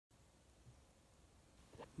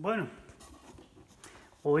Bueno,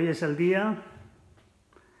 hoy es el día,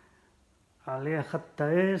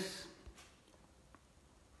 esta es,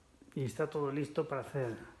 y está todo listo para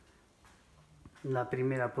hacer la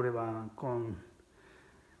primera prueba con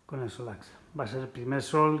el SOLAX. Va a ser el primer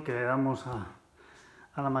sol que le damos a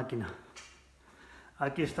la máquina.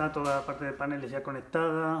 Aquí está toda la parte de paneles ya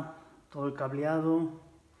conectada, todo el cableado,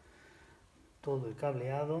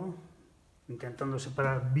 intentando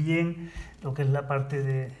separar bien lo que es la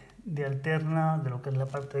parte de alterna, de lo que es la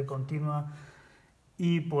parte de continua,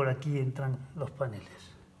 y por aquí entran los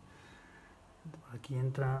paneles. Por aquí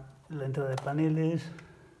entra la entrada de paneles,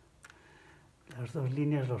 las dos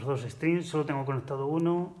líneas, los dos strings, solo tengo conectado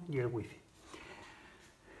uno y el wifi.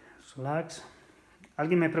 SOLAX.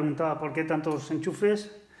 Alguien me preguntaba por qué tantos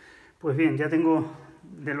enchufes. Pues bien, ya tengo,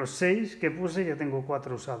 de los 6 que puse, ya tengo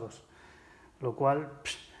 4 usados, lo cual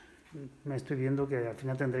me estoy viendo que al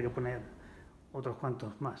final tendré que poner otros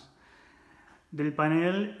cuantos más. Del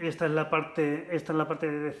panel, esta es la parte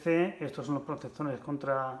de DC, estos son los protectores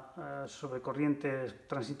contra sobrecorrientes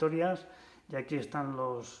transitorias, y aquí están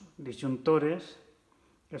los disyuntores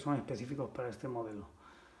que son específicos para este modelo.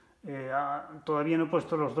 Todavía no he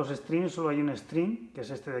puesto los dos strings, solo hay un string, que es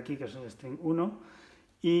este de aquí, que es el string 1,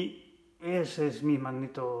 y ese es mi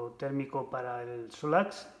magneto térmico para el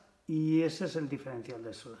SOLAX, y ese es el diferencial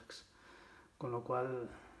del SOLAX, con lo cual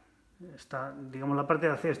está, digamos, la parte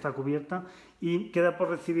de AC está cubierta y queda por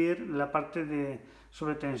recibir la parte de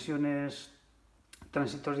sobretensiones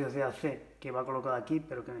transitorias de AC que va colocada aquí,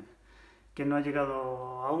 pero que no ha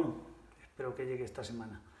llegado aún. Espero que llegue esta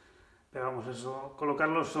semana. Pero vamos, eso,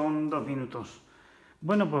 colocarlo son 2 minutos.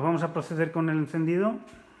 Bueno, pues vamos a proceder con el encendido.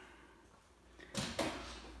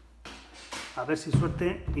 A ver si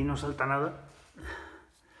suerte y no salta nada.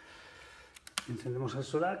 Encendemos el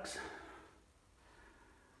SOLAX.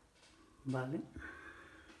 Vale.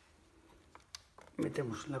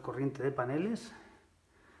 Metemos la corriente de paneles.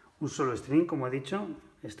 Un solo string, como he dicho.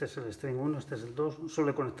 Este es el string 1, este es el 2.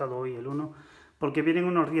 Solo he conectado hoy el 1, porque vienen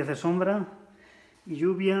unos días de sombra y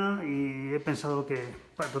lluvia, y he pensado que,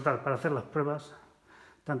 para hacer las pruebas,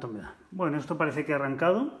 tanto me da. Bueno, esto parece que ha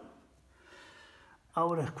arrancado.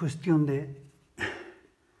 Ahora es cuestión de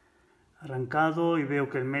arrancado, y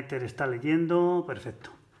veo que el meter está leyendo.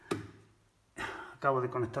 Perfecto. Acabo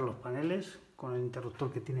de conectar los paneles con el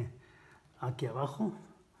interruptor que tiene aquí abajo.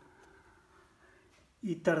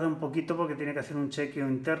 Y tarda un poquito porque tiene que hacer un chequeo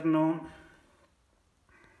interno,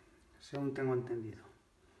 según tengo entendido.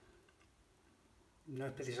 No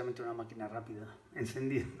es precisamente una máquina rápida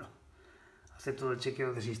encendiendo. Hace todo el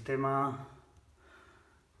chequeo de sistema.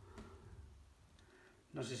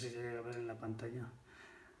 No sé si se llega a ver en la pantalla.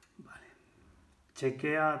 Vale.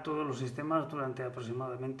 Chequea todos los sistemas durante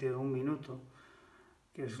aproximadamente 1 minuto,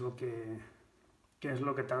 que es lo que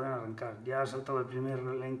tarda en arrancar. Ya ha saltado el primer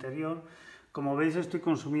relé interior. Como veis, estoy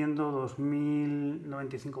consumiendo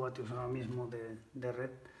 2095 vatios ahora mismo de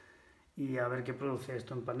red, y a ver qué produce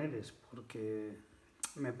esto en paneles, porque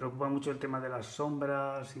me preocupa mucho el tema de las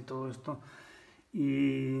sombras y todo esto,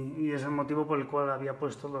 y es el motivo por el cual había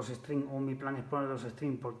puesto 2 strings, o mi plan es poner 2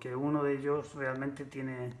 strings, porque uno de ellos realmente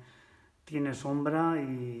tiene sombra,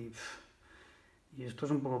 y esto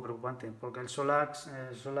es un poco preocupante, porque el SOLAX,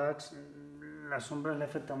 las sombras le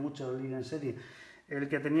afectan mucho al ir en serie. El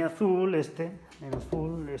que tenía azul,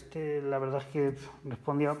 la verdad es que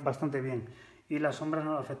respondía bastante bien, y las sombras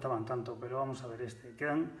no le afectaban tanto, pero vamos a ver este.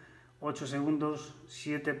 Quedan 8 segundos,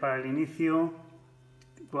 7 para el inicio,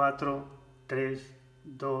 4, 3,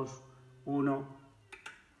 2, 1.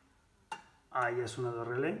 Ahí ha sonado el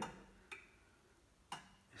relé.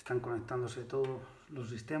 Están conectándose todos los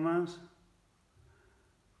sistemas.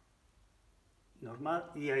 Normal,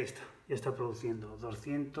 y ahí está, ya está produciendo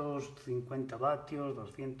 250 vatios,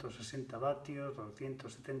 260 vatios,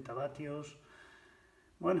 270 vatios.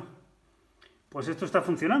 Bueno, pues esto está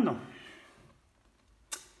funcionando.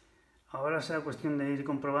 Ahora será cuestión de ir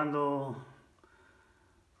comprobando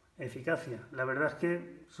eficacia. La verdad es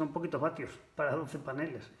que son poquitos vatios para 12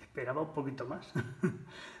 paneles. Esperaba un poquito más.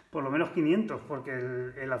 Por lo menos 500, porque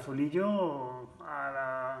el azulillo,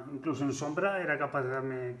 incluso en sombra, era capaz de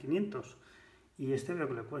darme 500. Y este veo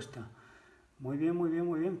que le cuesta. Muy bien, muy bien,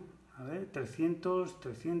 muy bien. A ver, 300,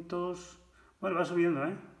 300... Bueno, va subiendo,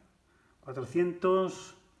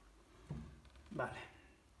 400... Vale.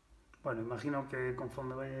 Bueno, imagino que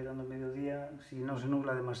conforme vaya llegando el mediodía, si no se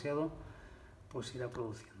nubla demasiado, pues irá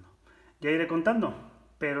produciendo. Ya iré contando,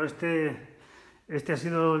 pero este ha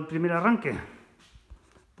sido el primer arranque,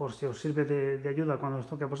 por si os sirve de ayuda cuando os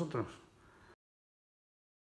toque a vosotros.